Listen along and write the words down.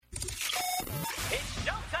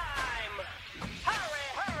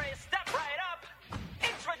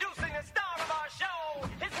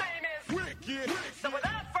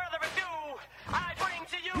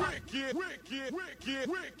Get down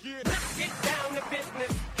to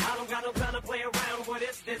business. I don't got no time to play around. What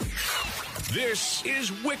is this? This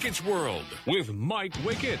is Wicket's World with Mike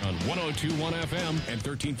Wicket on 102.1 FM and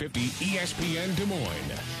 1350 ESPN Des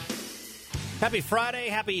Moines. Happy Friday.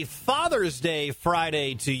 Happy Father's Day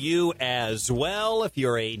Friday to you as well. If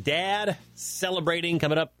you're a dad celebrating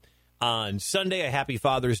coming up on Sunday, a happy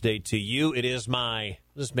Father's Day to you. It is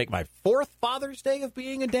this make my fourth Father's Day of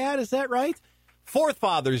being a dad. Is that right? Fourth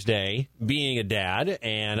Father's Day being a dad,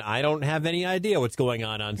 and I don't have any idea what's going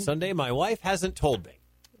on Sunday. My wife hasn't told me.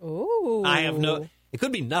 Ooh. I have it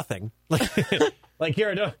could be nothing. Like,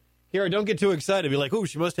 Kara, don't get too excited. Be like,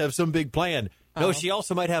 she must have some big plan. No, she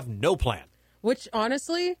also might have no plan. Which,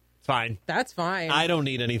 honestly, it's fine. That's fine. I don't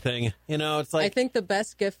need anything. It's like, I think the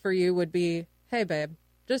best gift for you would be, hey, babe,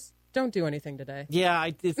 just don't do anything today. Yeah,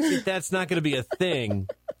 that's not going to be a thing.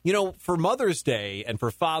 For Mother's Day and for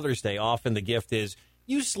Father's Day, often the gift is,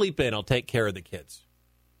 you sleep in, I'll take care of the kids.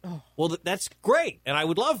 Oh. Well, that's great, and I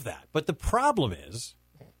would love that. But the problem is,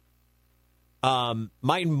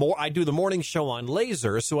 I do the morning show on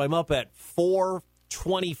Laser, so I'm up at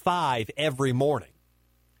 4:25 every morning.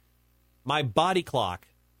 My body clock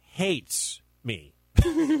hates me.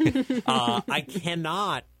 I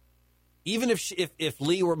cannot, even if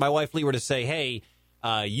my wife Lee were to say, "Hey,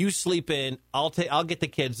 you sleep in, I'll get the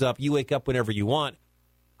kids up. You wake up whenever you want."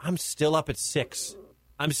 I'm still up at 6.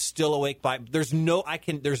 I'm still awake there's no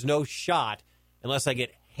shot unless I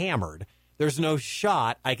get hammered. There's no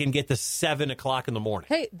shot I can get to 7 o'clock in the morning.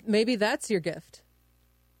 Hey, maybe that's your gift.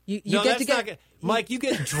 Mike, you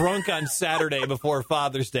get drunk on Saturday before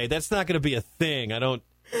Father's Day. That's not going to be a thing. I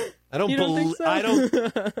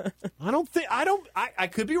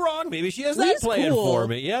could be wrong. Maybe she has that plan for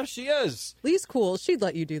me. Yeah, she is. Lee's cool. She'd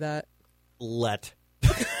let you do that.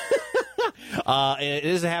 It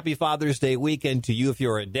is a happy Father's Day weekend to you if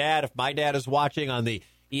you're a dad. If my dad is watching on the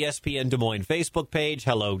ESPN Des Moines Facebook page,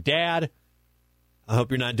 hello, Dad. I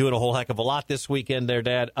hope you're not doing a whole heck of a lot this weekend there,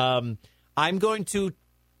 Dad. I'm going to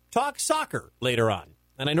talk soccer later on.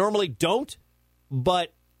 And I normally don't,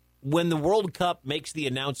 but when the World Cup makes the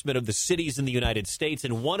announcement of the cities in the United States,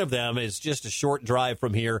 and one of them is just a short drive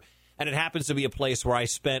from here, and it happens to be a place where I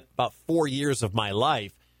spent about 4 years of my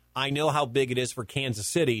life, I know how big it is for Kansas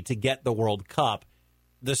City to get the World Cup,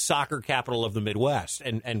 the soccer capital of the Midwest,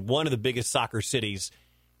 and one of the biggest soccer cities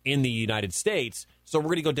in the United States. So we're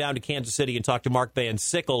going to go down to Kansas City and talk to Mark Van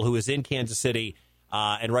Sickle, who is in Kansas City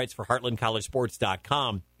and writes for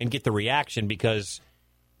HeartlandCollegeSports.com, and get the reaction, because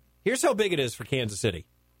here's how big it is for Kansas City.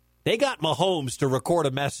 They got Mahomes to record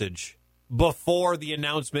a message before the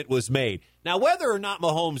announcement was made. Now, whether or not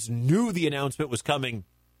Mahomes knew the announcement was coming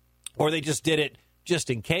or they just did it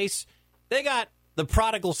just in case, they got the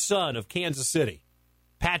prodigal son of Kansas City,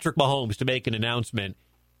 Patrick Mahomes, to make an announcement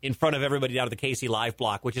in front of everybody down at the Casey Live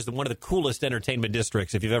Block, which is one of the coolest entertainment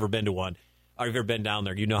districts. If you've ever been to one or you've ever been down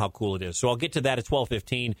there, you know how cool it is. So I'll get to that at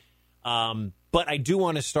 12:15. But I do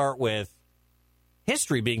want to start with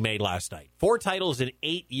history being made last night. 4 titles in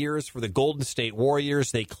 8 years for the Golden State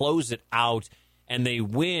Warriors. They close it out, and they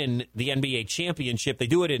win the NBA championship. They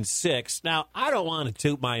do it in 6. Now, I don't want to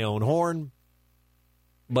toot my own horn,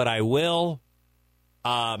 but I will.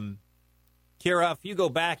 Kira, if you go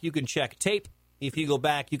back, you can check tape. If you go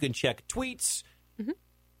back, you can check tweets. Mm-hmm.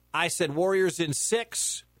 I said Warriors in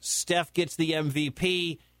 6. Steph gets the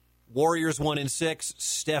MVP. Warriors won in 6.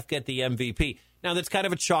 Steph get the MVP. Now, that's kind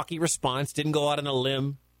of a chalky response. Didn't go out on a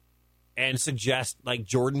limb and suggest like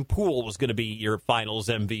Jordan Poole was going to be your finals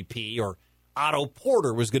MVP or Otto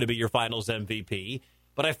Porter was going to be your finals MVP.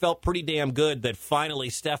 But I felt pretty damn good that finally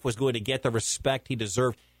Steph was going to get the respect he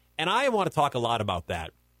deserved. And I want to talk a lot about that.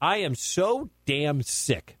 I am so damn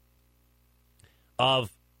sick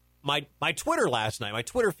of my Twitter last night, my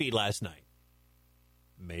Twitter feed last night.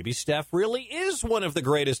 Maybe Steph really is one of the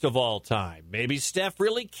greatest of all time. Maybe Steph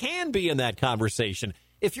really can be in that conversation.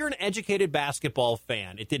 If you're an educated basketball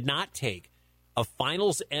fan, it did not take a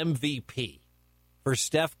finals MVP for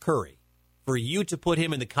Steph Curry for you to put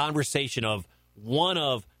him in the conversation of one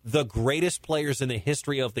of the greatest players in the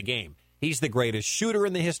history of the game. He's the greatest shooter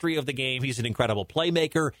in the history of the game. He's an incredible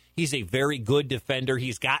playmaker. He's a very good defender.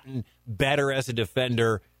 He's gotten better as a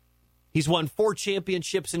defender. He's won 4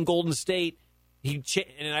 championships in Golden State.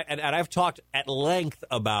 And I've talked at length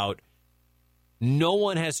about no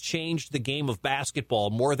one has changed the game of basketball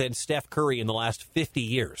more than Steph Curry in the last 50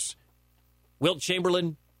 years. Wilt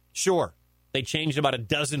Chamberlain, sure. They changed about a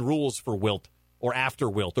dozen rules for Wilt or after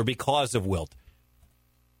Wilt or because of Wilt.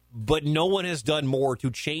 But no one has done more to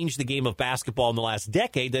change the game of basketball in the last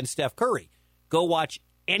decade than Steph Curry. Go watch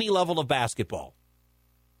any level of basketball.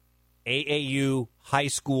 AAU, high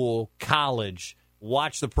school, college,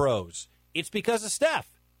 watch the pros. It's because of Steph.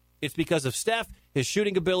 It's because of Steph, his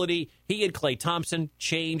shooting ability. He and Klay Thompson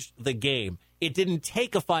changed the game. It didn't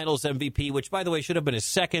take a Finals MVP, which, by the way, should have been his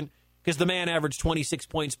second, because the man averaged 26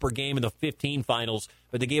 points per game in the 15 finals,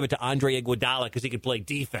 but they gave it to Andre Iguodala because he could play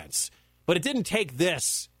defense. But it didn't take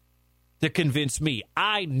this to convince me.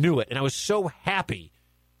 I knew it, and I was so happy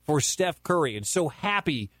for Steph Curry and so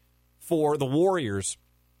happy for the Warriors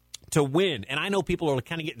to win. And I know people are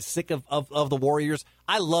kind of getting sick of the Warriors.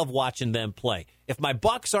 I love watching them play. If my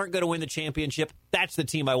Bucks aren't going to win the championship, that's the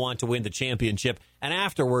team I want to win the championship. And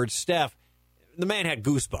afterwards, Steph, the man had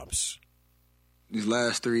goosebumps. These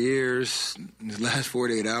last 3 years, these last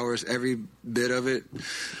 48 hours, every bit of it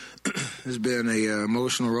has been an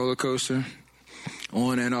emotional roller coaster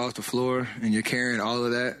on and off the floor, and you're carrying all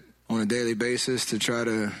of that on a daily basis to try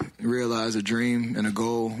to realize a dream and a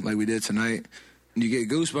goal like we did tonight. You get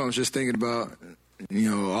goosebumps just thinking about,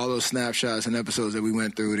 all those snapshots and episodes that we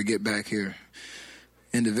went through to get back here,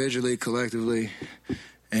 individually, collectively,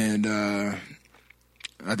 and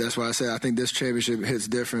that's why I say I think this championship hits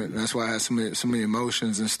different. That's why I have so many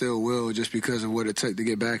emotions and still will, just because of what it took to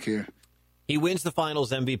get back here. He wins the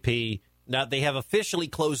Finals MVP. Now, they have officially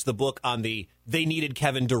closed the book on they needed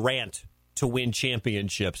Kevin Durant to win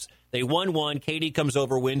championships. They won one, KD comes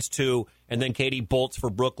over, wins two, and then KD bolts for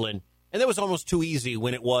Brooklyn. And that was almost too easy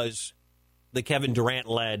when it was the Kevin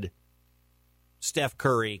Durant-led Steph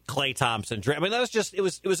Curry, Klay Thompson. I mean, that was just, it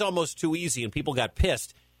was almost too easy, and people got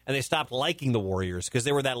pissed, and they stopped liking the Warriors because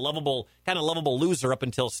they were that kind of lovable loser up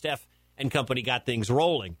until Steph and company got things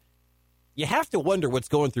rolling. You have to wonder what's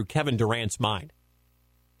going through Kevin Durant's mind.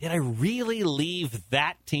 Did I really leave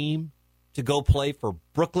that team to go play for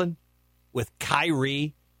Brooklyn with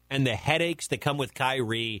Kyrie and the headaches that come with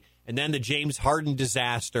Kyrie and then the James Harden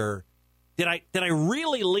disaster? Did I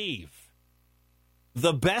really leave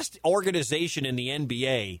the best organization in the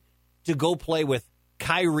NBA to go play with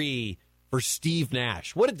Kyrie for Steve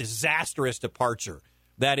Nash? What a disastrous departure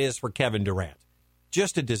that is for Kevin Durant.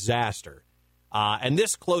 Just a disaster. And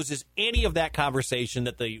this closes any of that conversation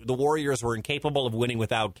that the Warriors were incapable of winning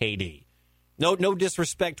without KD. No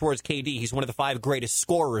disrespect towards KD. He's one of the 5 greatest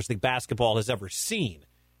scorers that basketball has ever seen.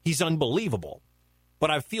 He's unbelievable. But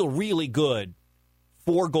I feel really good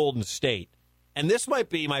for Golden State. And this might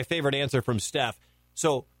be my favorite answer from Steph.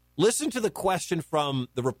 So listen to the question from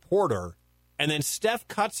the reporter, and then Steph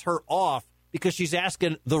cuts her off because she's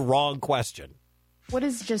asking the wrong question. What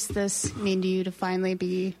does just this mean to you to finally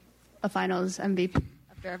be a Finals MVP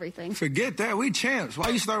after everything? Forget that. We champs. Why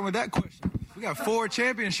are you starting with that question? We got 4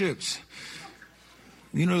 championships.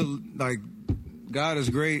 God is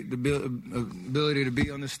great, the ability to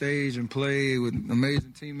be on the stage and play with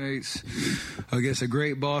amazing teammates against a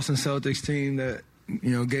great Boston Celtics team that,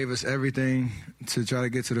 gave us everything to try to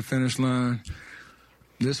get to the finish line.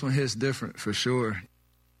 This one hits different for sure.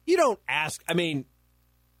 You don't ask,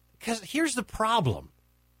 because here's the problem.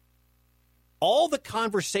 All the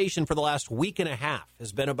conversation for the last week and a half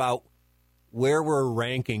has been about where we're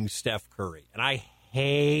ranking Steph Curry, and I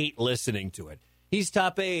hate listening to it. He's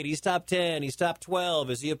top 8, he's top 10, he's top 12.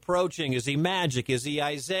 Is he approaching? Is he Magic? Is he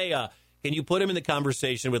Isaiah? Can you put him in the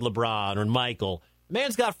conversation with LeBron or Michael? The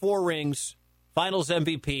man's got 4 rings, Finals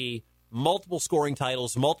MVP, multiple scoring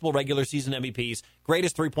titles, multiple regular season MVPs,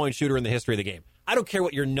 greatest three-point shooter in the history of the game. I don't care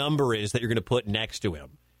what your number is that you're going to put next to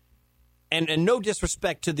him. And no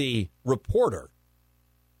disrespect to the reporter,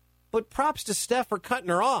 but props to Steph for cutting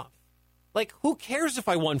her off. Like, who cares if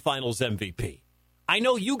I won Finals MVP? I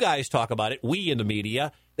know you guys talk about it, we in the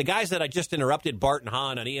media, the guys that I just interrupted, Bart and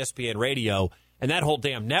Hahn on ESPN Radio, and that whole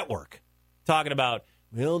damn network, talking about,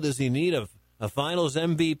 well, does he need a Finals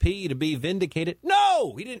MVP to be vindicated?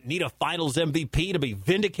 No, he didn't need a Finals MVP to be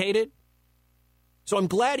vindicated. So I'm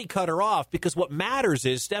glad he cut her off, because what matters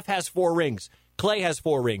is Steph has 4 rings. Klay has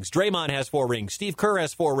 4 rings. Draymond has 4 rings. Steve Kerr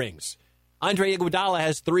has 4 rings. Andre Iguodala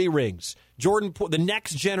has 3 rings. Jordan, the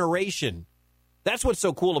next generation. That's what's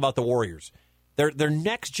so cool about the Warriors. Their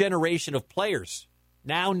next generation of players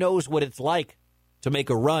now knows what it's like to make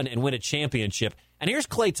a run and win a championship. And here's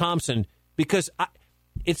Klay Thompson, because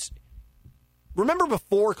remember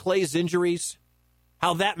before Klay's injuries,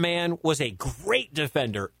 how that man was a great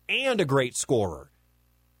defender and a great scorer.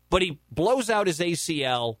 But he blows out his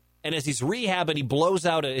ACL, and as he's rehabbing, he blows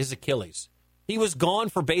out his Achilles. He was gone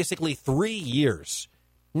for basically 3 years.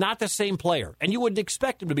 Not the same player. And you wouldn't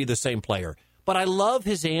expect him to be the same player. But I love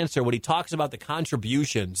his answer when he talks about the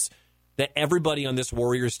contributions that everybody on this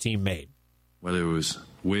Warriors team made. whether it was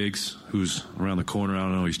Wiggs, who's around the corner. I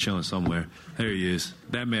don't know. He's chilling somewhere. There he is.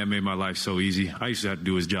 That man made my life so easy. I used to have to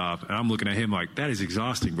do his job. And I'm looking at him like, that is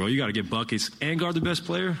exhausting, bro. You got to get buckets and guard the best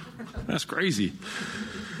player? That's crazy.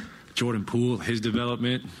 Jordan Poole, his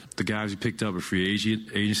development, the guys he picked up at free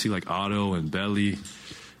agency like Otto and Belly.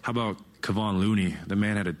 How about Kevon Looney? The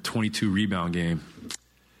man had a 22 rebound game.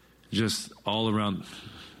 Just all around,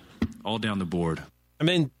 all down the board. I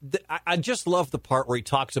mean, I just love the part where he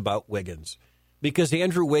talks about Wiggins. Because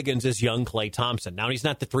Andrew Wiggins is young Klay Thompson. Now, he's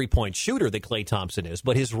not the three-point shooter that Klay Thompson is,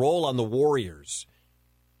 but his role on the Warriors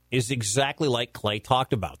is exactly like Klay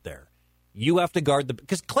talked about there. You have to guard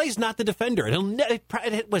because Klay's not the defender.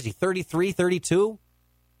 Was he 33, 32?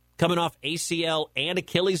 Coming off ACL and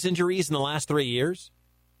Achilles injuries in the last 3 years?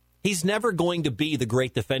 He's never going to be the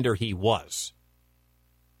great defender he was.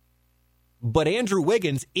 But Andrew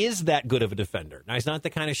Wiggins is that good of a defender. Now, he's not the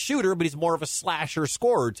kind of shooter, but he's more of a slasher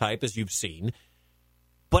scorer type, as you've seen.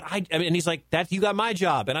 But I mean, he's like, you got my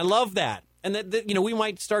job, and I love that. And that we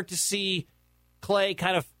might start to see Klay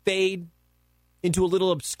kind of fade into a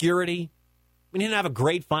little obscurity. I mean, he didn't have a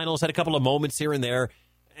great finals, had a couple of moments here and there,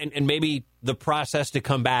 and maybe the process to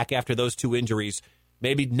come back after those two injuries,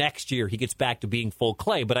 maybe next year he gets back to being full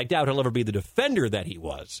Klay, but I doubt he'll ever be the defender that he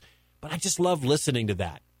was. But I just love listening to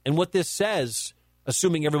that. And what this says,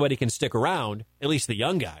 assuming everybody can stick around, at least the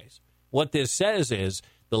young guys, what this says is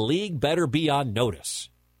the league better be on notice.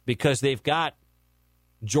 Because they've got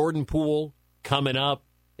Jordan Poole coming up.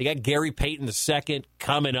 They got Gary Payton II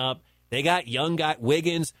coming up. They got young guy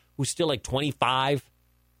Wiggins, who's still like 25,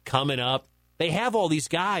 coming up. They have all these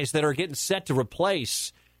guys that are getting set to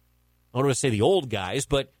replace, I don't want to say the old guys,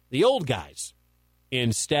 but the old guys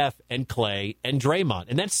in Steph and Klay and Draymond.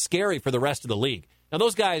 And that's scary for the rest of the league. Now,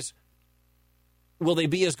 those guys, will they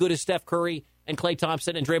be as good as Steph Curry and Klay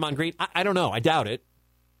Thompson and Draymond Green? I don't know. I doubt it.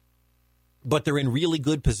 But they're in really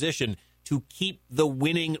good position to keep the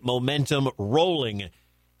winning momentum rolling.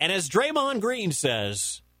 And as Draymond Green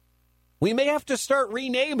says, we may have to start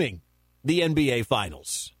renaming the NBA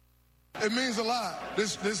Finals. It means a lot.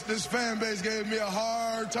 This fan base gave me a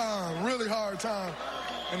hard time, really hard time.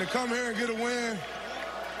 And to come here and get a win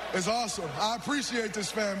is awesome. I appreciate this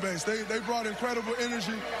fan base. They brought incredible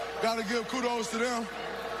energy. Got to give kudos to them.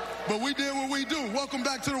 But we did what we do. Welcome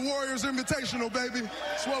back to the Warriors Invitational, baby.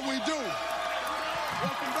 It's what we do.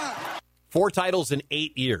 Welcome back. 4 titles in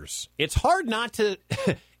 8 years. It's hard not to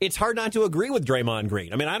agree with Draymond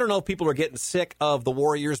Green. I mean, I don't know if people are getting sick of the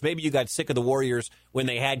Warriors. Maybe you got sick of the Warriors when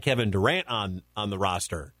they had Kevin Durant on the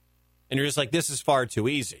roster. And you're just like, this is far too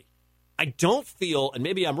easy. I don't feel, and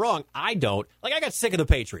maybe I'm wrong, I got sick of the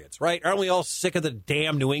Patriots, right? Aren't we all sick of the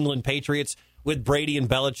damn New England Patriots with Brady and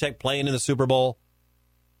Belichick playing in the Super Bowl?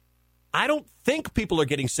 I don't think people are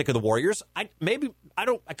getting sick of the Warriors. I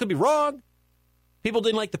could be wrong. People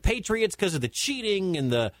didn't like the Patriots because of the cheating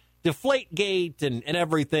and the Deflategate and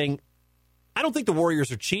everything. I don't think the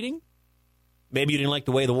Warriors are cheating. Maybe you didn't like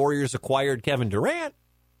the way the Warriors acquired Kevin Durant,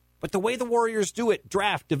 but the way the Warriors do it,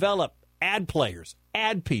 draft, develop, add players,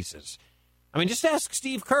 add pieces. I mean, just ask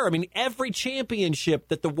Steve Kerr. I mean, every championship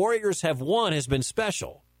that the Warriors have won has been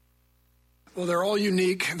special. Well, they're all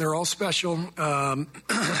unique. They're all special.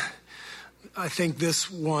 I think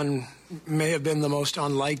this one may have been the most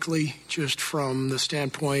unlikely, just from the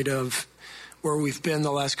standpoint of where we've been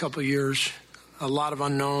the last couple of years. A lot of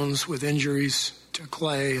unknowns with injuries to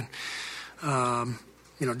Klay,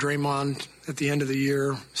 Draymond at the end of the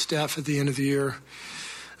year, Steph at the end of the year.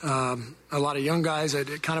 A lot of young guys,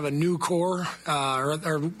 kind of a new core,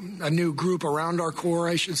 or a new group around our core,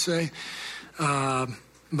 I should say.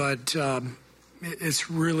 But it's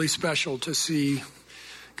really special to see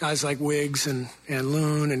guys like Wiggs and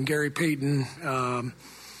Loon and Gary Payton,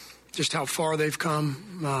 just how far they've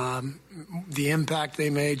come, the impact they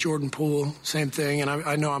made. Jordan Poole, same thing. And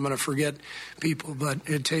I know I'm going to forget people, but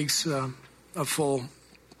it takes a full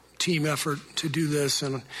team effort to do this.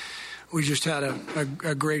 And we just had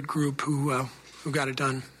a great group who got it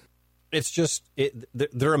done. It's just,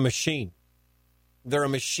 they're a machine. They're a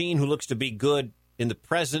machine who looks to be good in the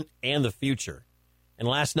present and the future. And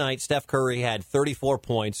last night, Steph Curry had 34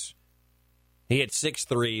 points. He hit 6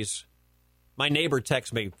 threes. My neighbor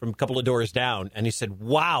texted me from a couple of doors down, and he said,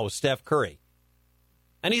 wow, Steph Curry.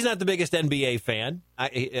 And he's not the biggest NBA fan.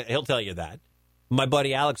 He'll tell you that. My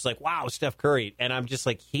buddy Alex is like, wow, Steph Curry. And I'm just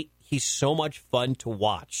like, he's so much fun to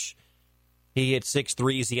watch. He hit 6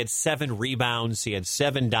 threes. He had 7 rebounds. He had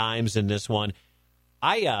 7 dimes in this one.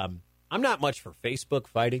 I'm not much for Facebook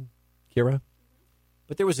fighting, Kira.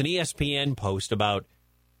 But there was an ESPN post about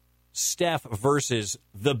Steph versus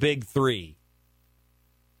the big 3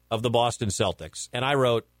 of the Boston Celtics. And I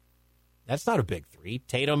wrote, That's not a big three.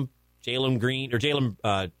 Tatum, Jalen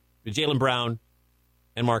Brown,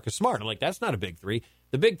 and Marcus Smart. I'm like, that's not a big three.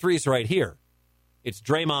 The big three's right here. It's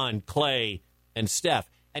Draymond, Clay, and Steph.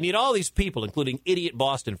 And yet all these people, including idiot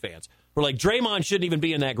Boston fans, were like, Draymond shouldn't even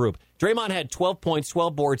be in that group. Draymond had 12 points,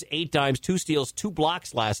 12 boards, 8 dimes, 2 steals, 2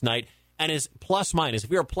 blocks last night, and his plus-minus,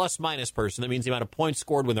 if you're a plus-minus person, that means the amount of points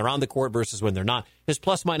scored when they're on the court versus when they're not. His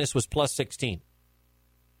plus-minus was plus 16.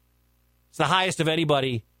 It's the highest of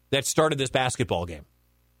anybody that started this basketball game.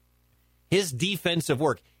 His defensive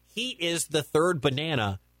work, he is the third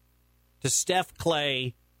banana to Steph,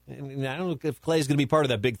 Clay. I don't know if Clay's going to be part of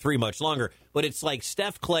that big three much longer, but it's like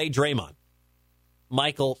Steph, Clay, Draymond,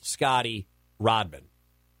 Michael, Scotty, Rodman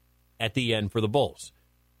at the end for the Bulls.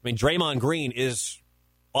 I mean, Draymond Green is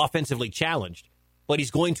offensively challenged, but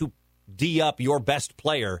he's going to D up your best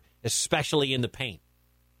player, especially in the paint.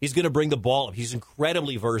 He's going to bring the ball up. He's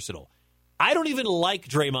incredibly versatile. I don't even like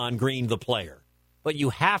Draymond Green, the player, but you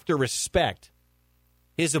have to respect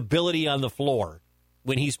his ability on the floor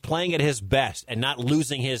when he's playing at his best and not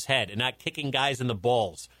losing his head and not kicking guys in the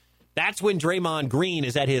balls. That's when Draymond Green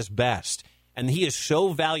is at his best, and he is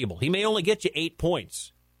so valuable. He may only get you 8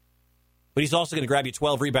 points, but he's also going to grab you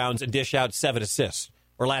 12 rebounds and dish out 7 assists,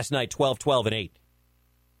 or last night, 12, 12, and 8.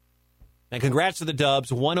 And congrats to the Dubs,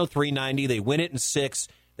 103-90. They win it in 6.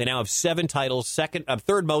 They now have 7 titles,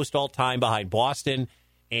 third most all-time behind Boston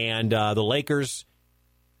and the Lakers,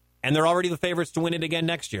 and they're already the favorites to win it again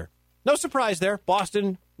next year. No surprise there.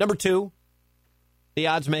 Boston, number 2. The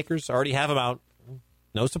odds makers already have them out.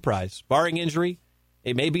 No surprise. Barring injury,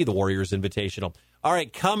 it may be the Warriors Invitational. All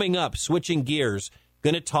right, coming up, switching gears,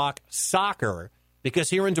 going to talk soccer because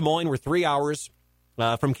here in Des Moines, we're 3 hours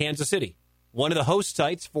from Kansas City, one of the host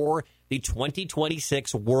sites for the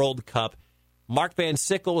 2026 World Cup. Mark Van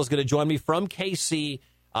Sickle is going to join me from KC,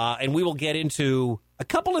 and we will get into a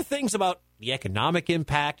couple of things about the economic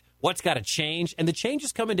impact, what's got to change, and the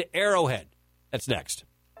changes coming to Arrowhead. That's next.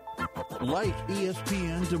 Like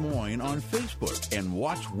ESPN Des Moines on Facebook and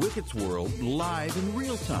watch Wicket's World live in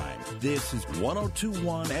real time. This is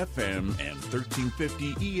 102.1 FM and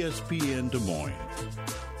 1350 ESPN Des Moines.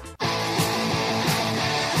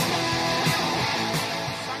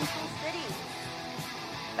 Central City.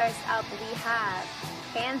 First up, we have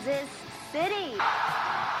Kansas City.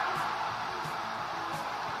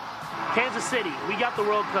 Kansas City, we got the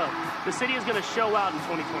World Cup. The city is going to show out in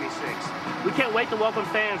 2026. We can't wait to welcome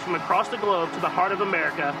fans from across the globe to the heart of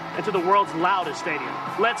America and to the world's loudest stadium.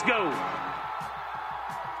 Let's go.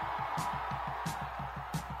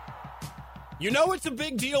 You know it's a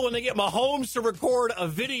big deal when they get Mahomes to record a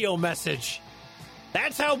video message.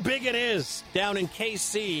 That's how big it is down in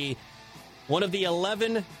KC, one of the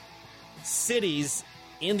 11 cities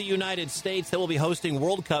in the United States that will be hosting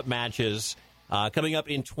World Cup matches coming up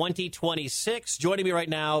in 2026. Joining me right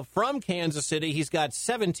now from Kansas City, he's got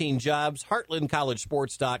 17 jobs,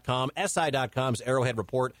 HeartlandCollegeSports.com, SI.com's Arrowhead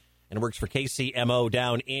Report, and works for KCMO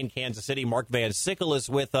down in Kansas City. Mark Van Sickle is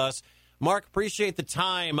with us. Mark, appreciate the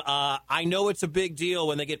time. I know it's a big deal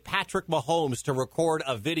when they get Patrick Mahomes to record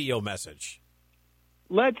a video message.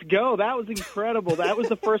 Let's go. That was incredible. That was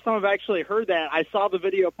the first time I've actually heard that. I saw the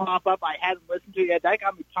video pop up. I hadn't listened to it yet. That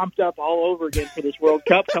got me pumped up all over again for this World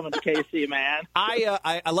Cup coming to KC, man.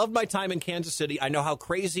 I love my time in Kansas City. I know how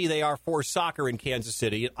crazy they are for soccer in Kansas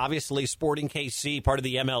City. Obviously, Sporting KC, part of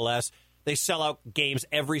the MLS, they sell out games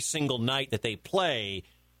every single night that they play.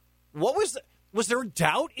 Was there a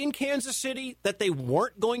doubt in Kansas City that they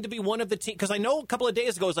weren't going to be one of the teams? Because I know a couple of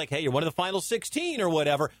days ago it was like, hey, you're one of the final 16 or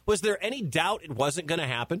whatever. Was there any doubt it wasn't going to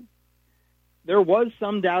happen? There was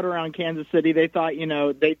some doubt around Kansas City. They thought,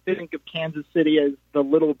 they think of Kansas City as the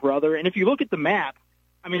little brother. And if you look at the map,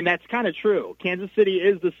 I mean, that's kind of true. Kansas City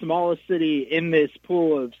is the smallest city in this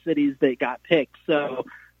pool of cities that got picked. So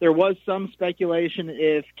there was some speculation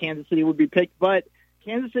if Kansas City would be picked. But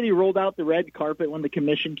Kansas City rolled out the red carpet when the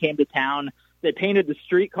commission came to town. They painted the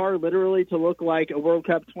streetcar literally to look like a World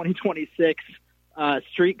Cup 2026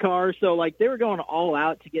 streetcar. So, they were going all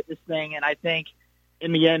out to get this thing. And I think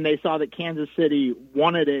in the end, they saw that Kansas City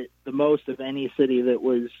wanted it the most of any city that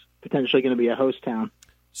was potentially going to be a host town.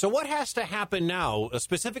 So what has to happen now,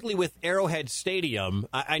 specifically with Arrowhead Stadium?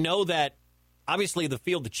 I know that obviously the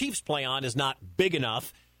field the Chiefs play on is not big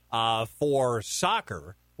enough for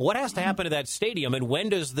soccer. What has to happen to that stadium, and when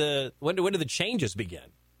do the changes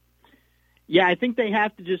begin? Yeah, I think they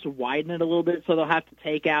have to just widen it a little bit, so they'll have to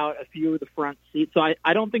take out a few of the front seats. So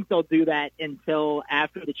I don't think they'll do that until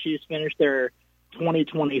after the Chiefs finish their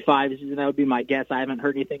 2025 season. That would be my guess. I haven't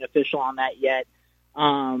heard anything official on that yet.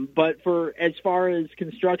 But as far as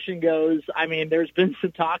construction goes, I mean, there's been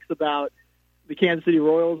some talks about the Kansas City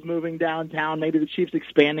Royals moving downtown, maybe the Chiefs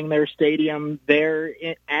expanding their stadium there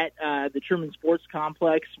at the Truman Sports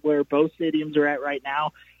Complex where both stadiums are at right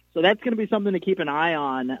now. So that's going to be something to keep an eye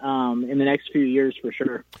on in the next few years for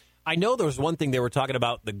sure. I know there was one thing they were talking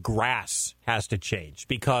about, the grass has to change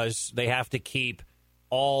because they have to keep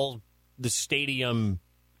all the stadium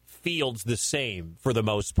fields the same for the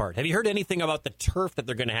most part. Have you heard anything about the turf that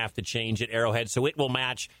they're going to have to change at Arrowhead so it will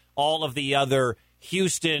match all of the other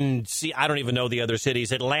Houston, I don't even know the other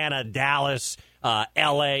cities, Atlanta, Dallas,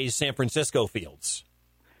 L.A., San Francisco fields?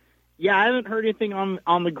 Yeah, I haven't heard anything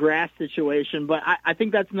on the grass situation, but I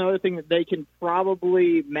think that's another thing that they can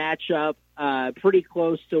probably match up pretty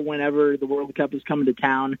close to whenever the World Cup is coming to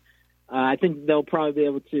town. I think they'll probably be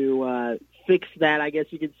able to fix that, I guess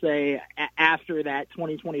you could say, after that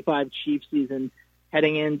 2025 Chiefs season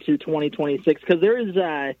heading into 2026, because there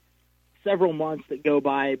is several months that go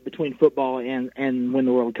by between football and when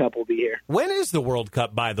the World Cup will be here. When is the World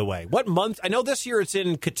Cup, by the way? What month? I know this year it's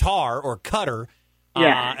in Qatar or Qatar.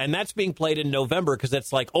 Yeah. And that's being played in November because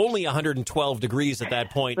it's like only 112 degrees at that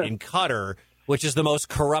point in Qatar, which is the most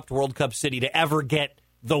corrupt World Cup city to ever get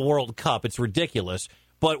the World Cup. It's ridiculous.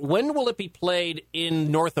 But when will it be played in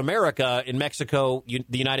North America, in Mexico,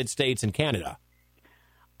 the United States, and Canada?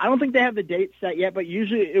 I don't think they have the date set yet, but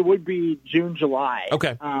usually it would be June, July.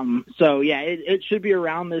 Okay. So, yeah, it should be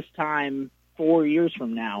around this time 4 years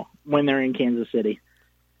from now when they're in Kansas City.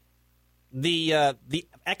 The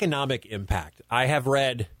economic impact. I have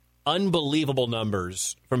read unbelievable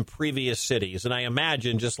numbers from previous cities, and I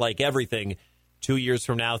imagine just like everything, 2 years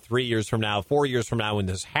from now, 3 years from now, 4 years from now when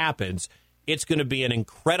this happens, it's going to be an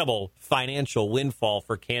incredible financial windfall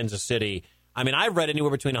for Kansas City. I mean, I've read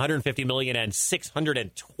anywhere between $150 million and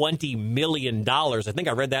 $620 million. I think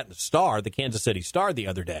I read that in the Star, the Kansas City Star, the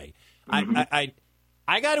other day. I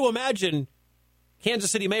got to imagine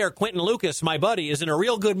Kansas City Mayor Quentin Lucas, my buddy, is in a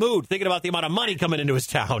real good mood thinking about the amount of money coming into his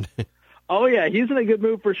town. Oh, yeah, he's in a good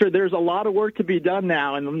mood for sure. There's a lot of work to be done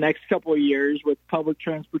now in the next couple of years with public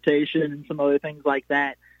transportation and some other things like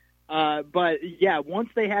that. But, yeah, once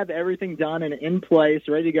they have everything done and in place,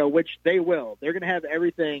 ready to go, which they will, they're going to have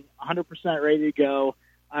everything 100% ready to go,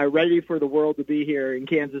 ready for the world to be here in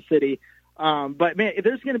Kansas City. But, man,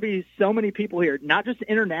 there's going to be so many people here, not just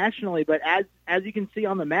internationally, but as you can see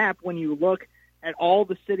on the map, when you look at all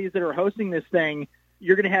the cities that are hosting this thing,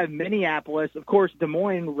 you're going to have Minneapolis, of course, Des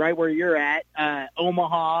Moines, right where you're at,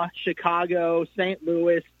 Omaha, Chicago, St.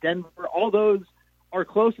 Louis, Denver. All those are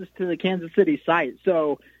closest to the Kansas City site.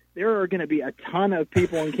 So there are going to be a ton of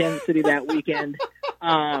people in Kansas City that weekend.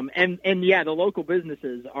 And yeah, the local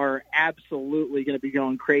businesses are absolutely going to be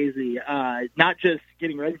going crazy, not just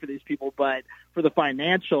getting ready for these people, but for the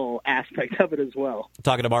financial aspect of it as well.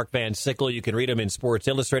 Talking to Mark Van Sickle. You can read him in Sports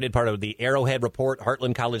Illustrated, part of the Arrowhead Report,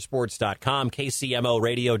 HeartlandCollegeSports.com, KCMO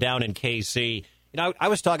Radio down in KC. You know, I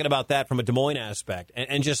was talking about that from a Des Moines aspect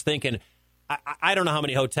and just thinking, I don't know how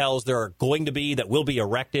many hotels there are going to be that will be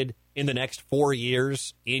erected in the next 4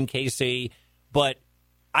 years in KC, but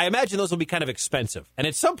I imagine those will be kind of expensive. And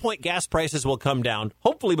at some point, gas prices will come down,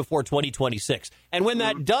 hopefully before 2026. And when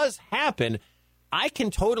that does happen, I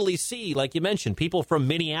can totally see, like you mentioned, people from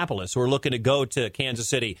Minneapolis who are looking to go to Kansas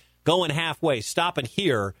City, going halfway, stopping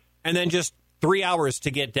here, and then just 3 hours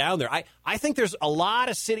to get down there. I think there's a lot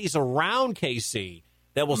of cities around KC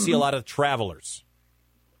that will see a lot of travelers.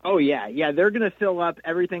 Oh, yeah. Yeah, they're going to fill up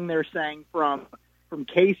everything they're saying from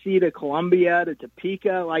KC to Columbia to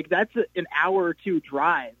Topeka. Like, that's an hour or two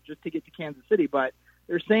drive just to get to Kansas City. But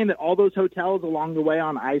they're saying that all those hotels along the way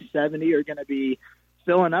on I-70 are going to be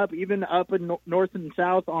filling up, even up in north and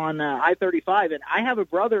south on I-35. And I have a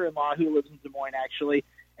brother-in-law who lives in Des Moines, actually,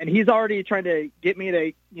 and he's already trying to get me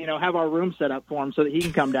to, have our room set up for him so that he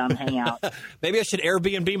can come down and hang out. Maybe I should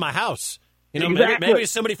Airbnb my house. Exactly. Maybe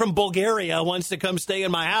somebody from Bulgaria wants to come stay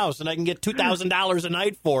in my house, and I can get $2,000 a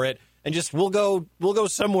night for it, and just we'll go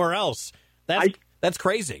somewhere else. That's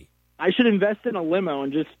crazy. I should invest in a limo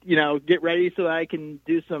and just get ready so that I can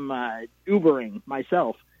do some Ubering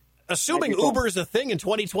myself. Assuming Uber is a thing in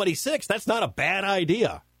 2026, that's not a bad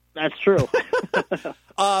idea. That's true.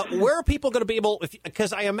 Where are people going to be able?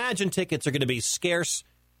 Because I imagine tickets are going to be scarce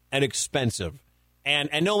and expensive.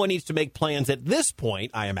 And no one needs to make plans at this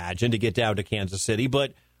point, I imagine, to get down to Kansas City.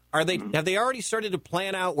 But have they already started to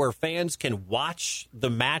plan out where fans can watch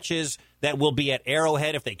the matches that will be at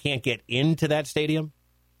Arrowhead if they can't get into that stadium?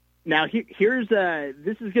 Now, this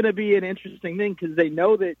is going to be an interesting thing because they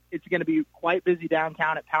know that it's going to be quite busy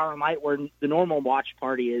downtown at Power and Light where the normal watch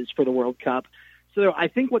party is for the World Cup. So I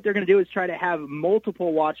think what they're going to do is try to have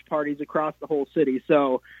multiple watch parties across the whole city.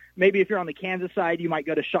 So maybe if you're on the Kansas side, you might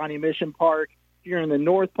go to Shawnee Mission Park. you're in the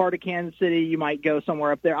north part of Kansas City, you might go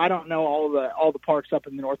somewhere up there. I don't know all the parks up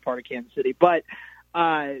in the north part of Kansas City, but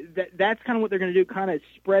that's kind of what they're going to do, kind of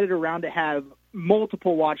spread it around to have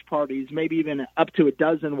multiple watch parties, maybe even up to a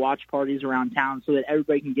dozen watch parties around town so that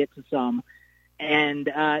everybody can get to some. And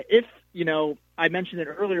if, I mentioned it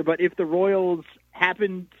earlier, but if the Royals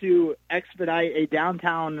happen to expedite a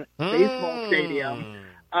downtown baseball stadium,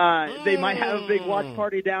 they might have a big watch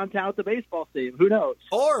party downtown at the baseball stadium. Who knows?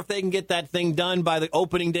 Or if they can get that thing done by the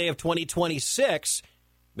opening day of 2026,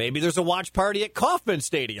 maybe there's a watch party at Kauffman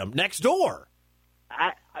Stadium next door.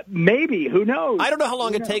 Maybe. Who knows? I don't know how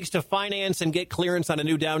long it takes to finance and get clearance on a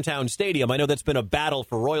new downtown stadium. I know that's been a battle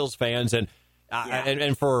for Royals fans and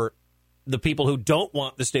for the people who don't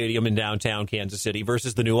want the stadium in downtown Kansas City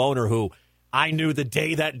versus the new owner who I knew the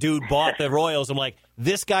day that dude bought the Royals. I'm like,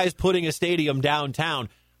 this guy's putting a stadium downtown.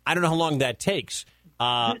 I don't know how long that takes.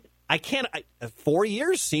 4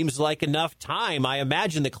 years seems like enough time. I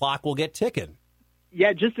imagine the clock will get ticking.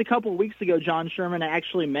 Yeah, just a couple of weeks ago, John Sherman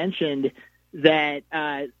actually mentioned that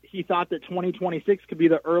he thought that 2026 could be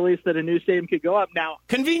the earliest that a new stadium could go up. Now,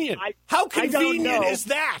 convenient. How convenient is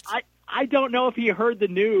that? I don't know if he heard the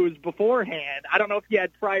news beforehand. I don't know if he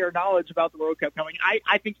had prior knowledge about the World Cup coming.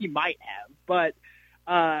 I think he might have, but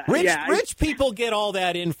rich people get all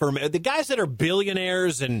that information. The guys that are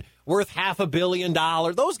billionaires and worth $500 million,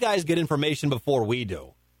 those guys get information before we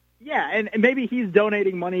do. Yeah, and maybe he's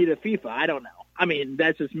donating money to FIFA. I don't know. I mean,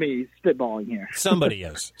 that's just me spitballing here. Somebody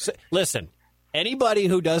is. Listen, anybody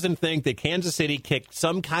who doesn't think that Kansas City kicked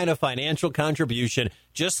some kind of financial contribution,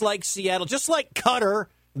 just like Seattle, just like Qatar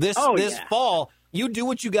this fall, you do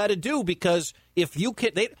what you got to do, because if you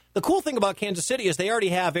can, the cool thing about Kansas City is they already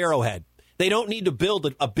have Arrowhead. They don't need to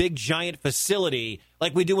build a big, giant facility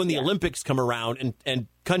like we do when the Olympics come around and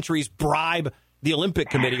countries bribe the Olympic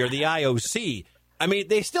Committee or the IOC. I mean,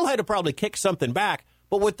 they still had to probably kick something back,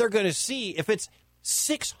 but what they're going to see, if it's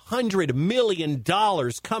 $600 million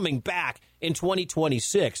coming back in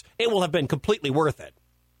 2026, it will have been completely worth it.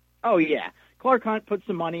 Oh, yeah. Clark Hunt put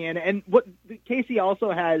some money in, and Casey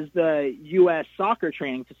also has the U.S. soccer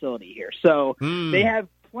training facility here. So they have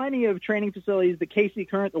plenty of training facilities. The KC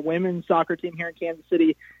Current, the women's soccer team here in Kansas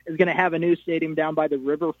City, is going to have a new stadium down by the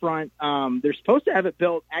riverfront. They're supposed to have it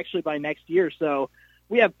built actually by next year. So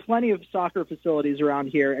we have plenty of soccer facilities around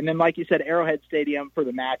here. And then, like you said, Arrowhead Stadium for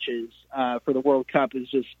the matches for the World Cup is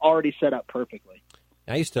just already set up perfectly.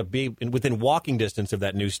 I used to be within walking distance of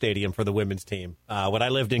that new stadium for the women's team when I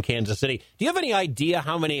lived in Kansas City. Do you have any idea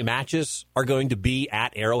how many matches are going to be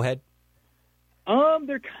at Arrowhead?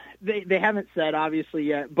 They haven't said, obviously,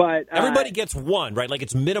 yet, but everybody gets one, right? Like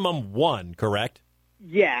it's minimum one, correct?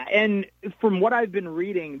 Yeah, and from what I've been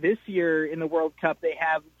reading, this year in the World Cup, they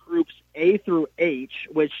have groups A through H,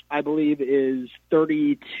 which I believe is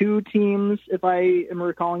 32 teams, if I am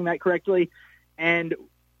recalling that correctly. And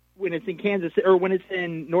when it's in Kansas, or when it's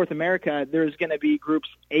in North America, there's going to be groups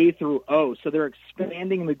A through O. So they're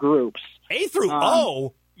expanding the groups. A through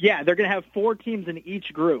O? Yeah, they're going to have 4 teams in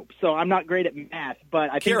each group. So I'm not great at math,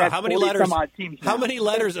 but I think that's how many letters? Some odd teams now. How many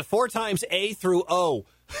letters? 4 times A through O.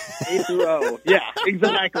 A through O. Yeah,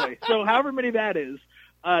 exactly. So however many that is,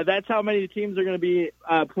 that's how many teams are going to be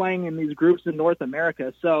playing in these groups in North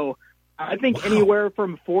America. So I think anywhere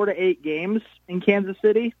from 4 to 8 games in Kansas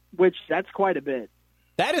City, which that's quite a bit.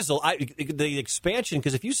 That is the expansion,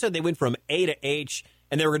 because if you said they went from A to H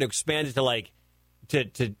and they were going to expand it to like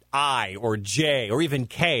to I or J or even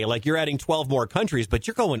K, like you're adding 12 more countries, but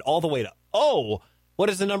you're going all the way to O. What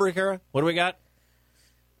is the number, Kara? What do we got?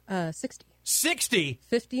 60. 60?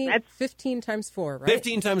 15 times 4, right?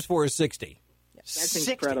 15 times 4 is 60. That's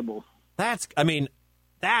 60. Incredible. That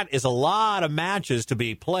is a lot of matches to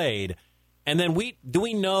be played. And then do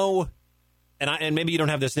we know, and maybe you don't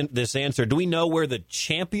have this answer, do we know where the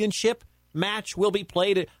championship match will be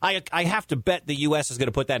played? I have to bet the U.S. is going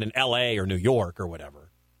to put that in L.A. or New York or whatever.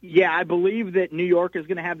 Yeah, I believe that New York is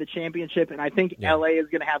going to have the championship, and I think L.A. is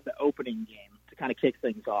going to have the opening game to kind of kick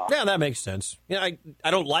things off. Yeah, that makes sense. I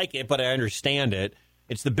don't like it, but I understand it.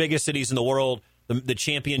 It's the biggest cities in the world. The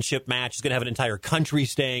championship match is going to have an entire country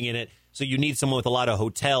staying in it, so you need someone with a lot of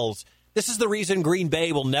hotels. This is the reason Green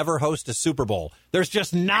Bay will never host a Super Bowl. There's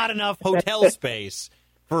just not enough hotel space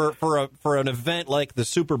for an event like the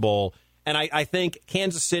Super Bowl. And I think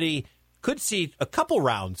Kansas City could see a couple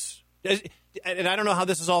rounds. And I don't know how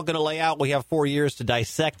this is all going to lay out. We have 4 years to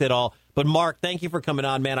dissect it all. But, Mark, thank you for coming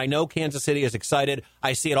on, man. I know Kansas City is excited.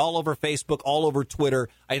 I see it all over Facebook, all over Twitter.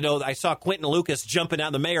 I saw Quentin Lucas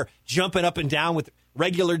the mayor, jumping up and down with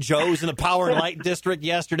regular Joes in the Power and Light District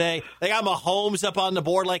yesterday. They got Mahomes up on the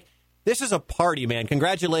board. Like, this is a party, man.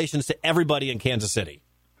 Congratulations to everybody in Kansas City.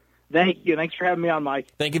 Thank you. Thanks for having me on, Mike.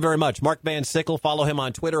 Thank you very much. Mark Van Sickle. Follow him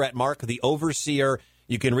on Twitter at Mark the Overseer.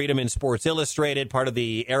 You can read him in Sports Illustrated, part of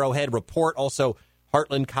the Arrowhead Report, also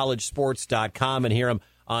heartlandcollegesports.com, and hear him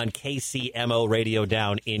on KCMO Radio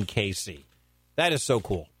down in KC. That is so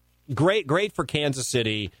cool. Great for Kansas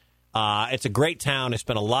City. It's a great town. I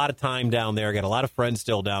spent a lot of time down there. Got a lot of friends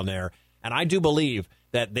still down there. And I do believe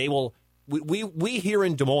that they will, we here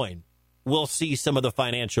in Des Moines will see some of the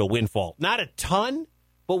financial windfall. Not a ton,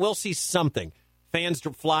 but we'll see something. Fans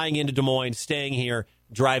flying into Des Moines, staying here,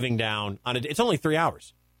 driving down. It's only 3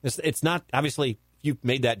 hours. It's not, obviously, if you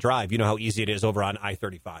made that drive, you know how easy it is over on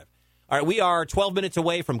I-35. All right, we are 12 minutes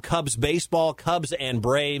away from Cubs baseball, Cubs and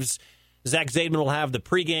Braves. Zach Zaidman will have the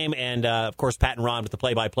pregame, and, of course, Pat and Ron with the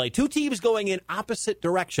play-by-play. Two teams going in opposite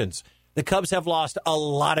directions. The Cubs have lost a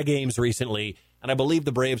lot of games recently, and I believe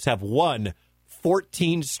the Braves have won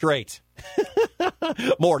 14 straight.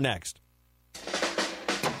 More next.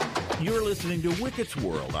 You're listening to Wicket's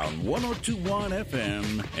World on 102.1 FM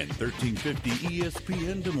and 1350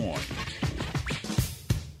 ESPN Des Moines.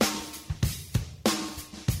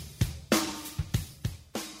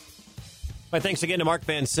 All right, thanks again to Mark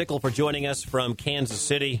Van Sickle for joining us from Kansas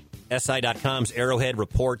City. SI.com's Arrowhead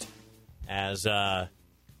Report as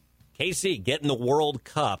KC getting the World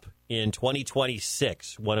Cup in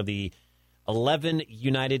 2026, one of the 11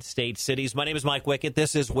 United States cities. My name is Mike Wicket.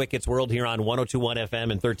 This is Wicket's World here on 102.1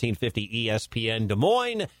 FM and 1350 ESPN Des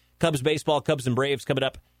Moines. Cubs baseball, Cubs and Braves coming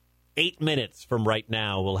up 8 minutes from right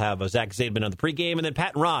now. We'll have Zach Zaidman on the pregame and then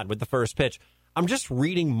Pat and Ron with the first pitch. I'm just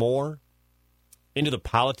reading more into the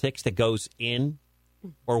politics that goes in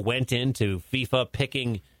or went into FIFA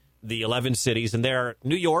picking the 11 cities. And they're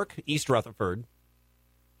New York, East Rutherford,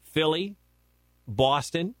 Philly,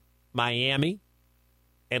 Boston, Miami,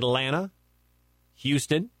 Atlanta,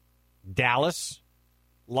 Houston, Dallas,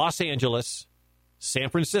 Los Angeles, San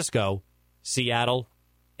Francisco, Seattle,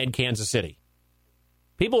 and Kansas City.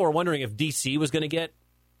 People were wondering if D.C. was going to get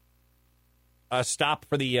a stop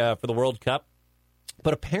for the World Cup.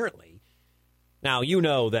 But apparently, now, you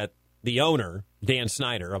know that the owner, Dan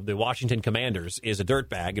Snyder, of the Washington Commanders, is a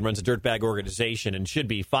dirtbag and runs a dirtbag organization and should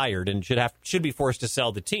be fired and should be forced to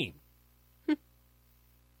sell the team.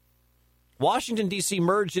 Washington, D.C.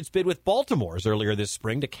 merged its bid with Baltimore's earlier this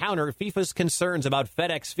spring to counter FIFA's concerns about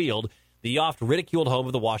FedEx Field, the oft-ridiculed home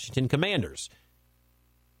of the Washington Commanders.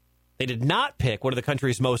 They did not pick one of the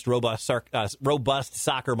country's most robust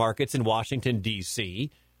soccer markets in Washington, D.C.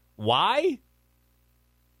 Why?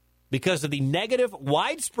 Because of the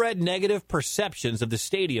widespread negative perceptions of the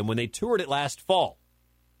stadium when they toured it last fall.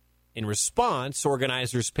 In response,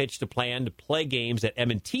 organizers pitched a plan to play games at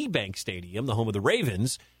M&T Bank Stadium, the home of the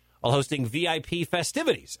Ravens, while hosting VIP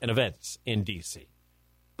festivities and events in D.C.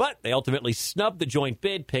 But they ultimately snubbed the joint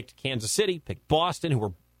bid, picked Kansas City, picked Boston, who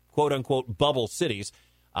were quote-unquote bubble cities.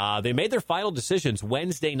 They made their final decisions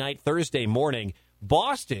Wednesday night, Thursday morning.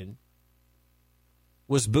 Boston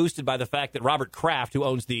was boosted by the fact that Robert Kraft, who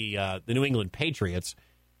owns the New England Patriots,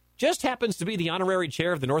 just happens to be the honorary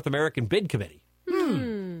chair of the North American Bid Committee.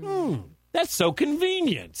 That's so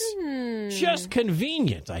convenient. Just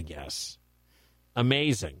convenient, I guess.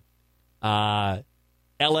 Amazing. L.A.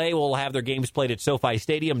 will have their games played at SoFi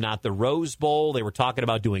Stadium, not the Rose Bowl. They were talking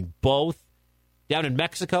about doing both. Down in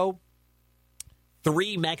Mexico,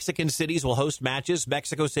 3 Mexican cities will host matches: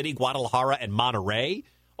 Mexico City, Guadalajara, and Monterrey.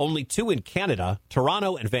 Only 2 in Canada,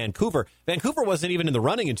 Toronto and Vancouver. Vancouver wasn't even in the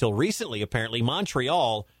running until recently, apparently.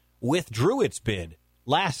 Montreal withdrew its bid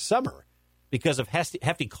last summer because of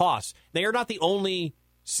hefty costs. They are not the only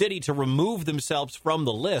city to remove themselves from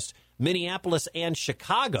the list. Minneapolis and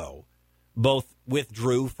Chicago both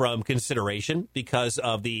withdrew from consideration because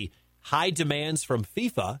of the high demands from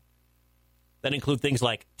FIFA that include things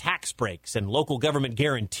like tax breaks and local government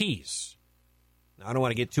guarantees. I don't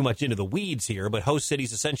want to get too much into the weeds here, but host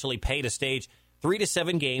cities essentially pay to stage 3 to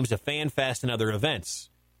 7 games, a fan fest, and other events.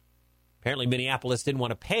 Apparently, Minneapolis didn't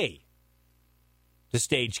want to pay to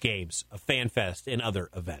stage games, a fan fest, and other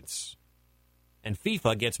events. And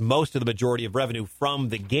FIFA gets most of the majority of revenue from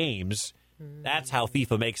the games. That's how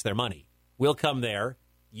FIFA makes their money. We'll come there.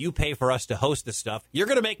 You pay for us to host this stuff. You're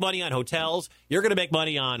going to make money on hotels. You're going to make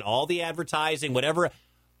money on all the advertising, whatever.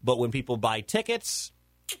 But when people buy tickets,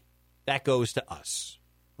 that goes to us.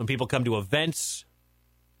 When people come to events,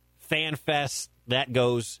 fan fest, that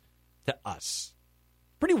goes to us.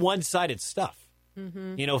 Pretty one-sided stuff.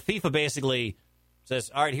 You know, FIFA basically says,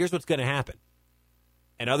 all right, here's what's going to happen.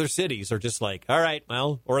 And other cities are just like, all right,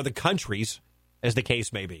 well, or the countries, as the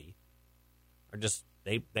case may be, are just,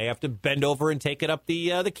 they have to bend over and take it up the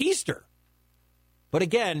keister. But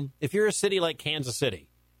again, if you're a city like Kansas City,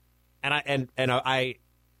 and I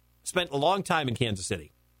spent a long time in Kansas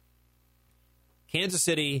City. Kansas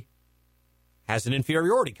City has an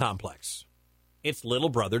inferiority complex. It's little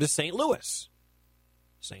brother to St. Louis.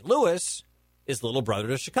 St. Louis is little brother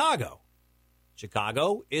to Chicago.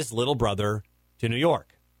 Chicago is little brother to New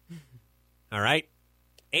York. All right?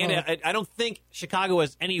 And I don't think Chicago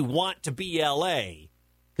has any want to be L.A.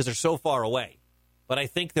 because they're so far away. But I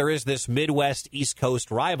think there is this Midwest, East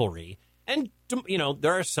Coast rivalry. And, you know,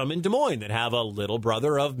 there are some in Des Moines that have a little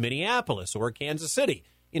brother of Minneapolis or Kansas City.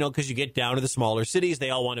 You know, because you get down to the smaller cities, they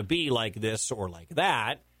all want to be like this or like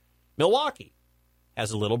that. Milwaukee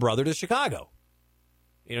has a little brother to Chicago.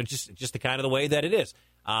 You know, just the kind of the way that it is.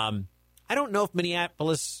 I don't know if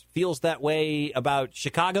Minneapolis feels that way about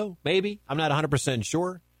Chicago, maybe. I'm not 100%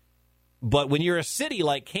 sure. But when you're a city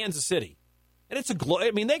like Kansas City, and it's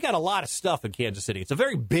they got a lot of stuff in Kansas City. It's a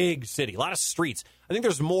very big city, a lot of streets. I think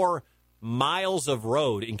there's more miles of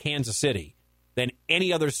road in Kansas City than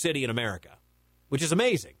any other city in America, which is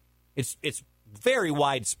amazing. It's very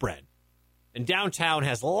widespread. And downtown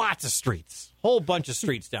has lots of streets, whole bunch of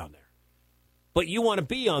streets down there. But you want to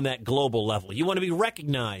be on that global level. You want to be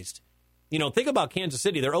recognized. You know, think about Kansas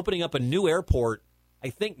City. They're opening up a new airport, I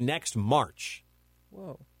think, next March.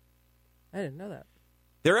 Whoa. I didn't know that.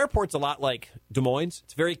 Their airport's a lot like Des Moines.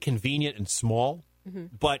 It's very convenient and small.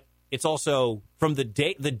 Mm-hmm. But it's also, from the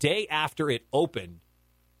day after it opened,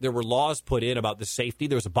 there were laws put in about the safety.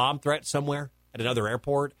 There was a bomb threat somewhere at another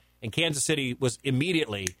airport, and Kansas City was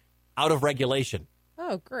immediately out of regulation.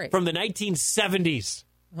 Oh, great. From the 1970s.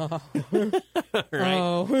 Oh. Right?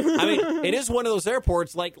 Oh. I mean, it is one of those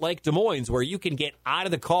airports like Des Moines where you can get out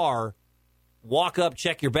of the car, walk up,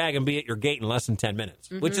 check your bag, and be at your gate in less than 10 minutes,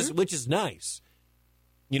 Mm-hmm. which is nice.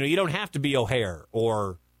 You know, you don't have to be O'Hare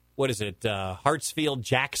or, what is it, Hartsfield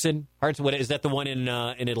Jackson? Is that the one in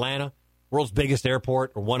Atlanta? World's biggest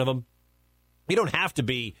airport, or one of them? You don't have to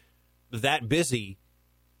be that busy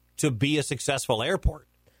to be a successful airport.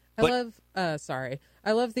 I love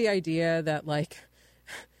the idea that, like,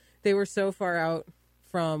 they were so far out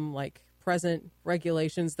from, like, present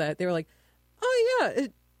regulations that they were like, oh, yeah,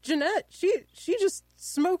 Jeanette, she just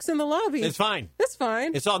smokes in the lobby. It's fine. It's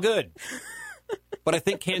fine. It's all good. But I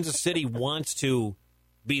think Kansas City wants to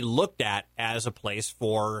be looked at as a place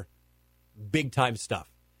for big-time stuff.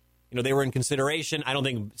 You know, they were in consideration, I don't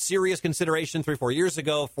think serious consideration 3-4 years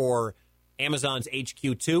ago for Amazon's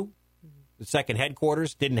HQ2, the second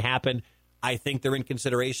headquarters. Didn't happen. I think they're in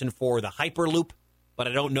consideration for the Hyperloop, but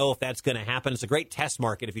I don't know if that's going to happen. It's a great test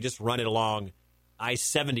market if you just run it along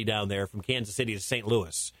I-70 down there from Kansas City to St.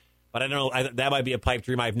 Louis. But I don't know. That might be a pipe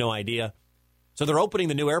dream. I have no idea. So they're opening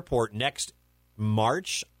the new airport next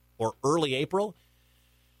March or early April.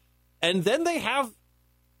 And then they have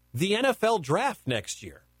the NFL draft next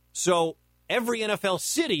year. So every NFL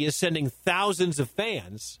city is sending thousands of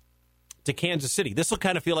fans to Kansas City. This will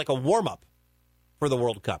kind of feel like a warm-up for the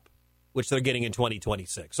World Cup, which they're getting in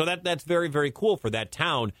 2026. So that's very, very cool for that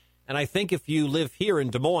town. And I think if you live here in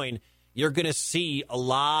Des Moines, you're going to see a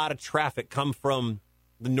lot of traffic come from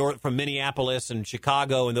the north, from Minneapolis and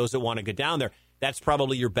Chicago and those that want to get down there. That's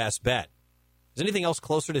probably your best bet. Is anything else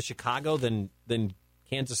closer to Chicago than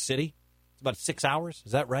Kansas City? It's about 6 hours.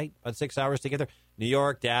 Is that right? About 6 hours to get there? New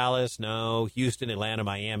York, Dallas, no. Houston, Atlanta,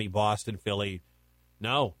 Miami, Boston, Philly.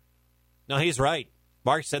 No, he's right.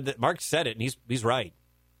 Mark said it, and he's right.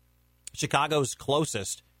 Chicago's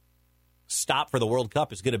closest stop for the World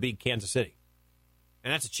Cup is going to be Kansas City.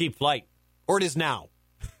 And that's a cheap flight. Or it is now.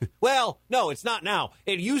 Well, no, it's not now.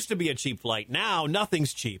 It used to be a cheap flight. Now,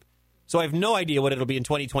 nothing's cheap. So I have no idea what it'll be in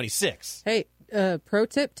 2026. Hey, pro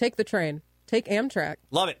tip, take the train. Take Amtrak.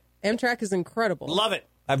 Love it. Amtrak is incredible. Love it.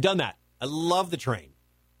 I've done that. I love the train.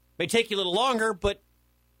 May take you a little longer, but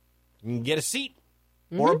you can get a seat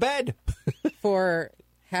or a bed. For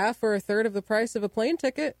half or a third of the price of a plane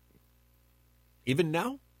ticket. Even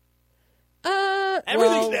now?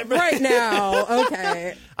 Right now,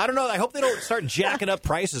 okay. I don't know. I hope they don't start jacking up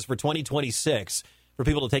prices for 2026 for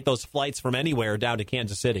people to take those flights from anywhere down to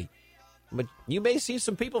Kansas City. But you may see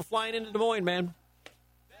some people flying into Des Moines, man.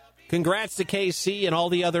 Congrats to KC and all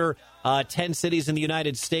the other 10 cities in the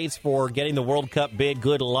United States for getting the World Cup bid.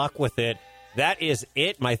 Good luck with it. That is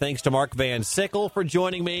it. My thanks to Mark Van Sickle for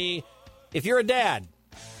joining me. If you're a dad,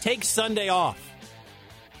 take Sunday off.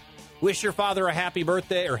 Wish your father a happy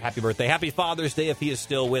Father's Day if he is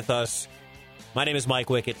still with us. My name is Mike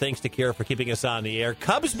Wickett. Thanks to Kira for keeping us on the air.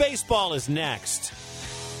 Cubs baseball is next.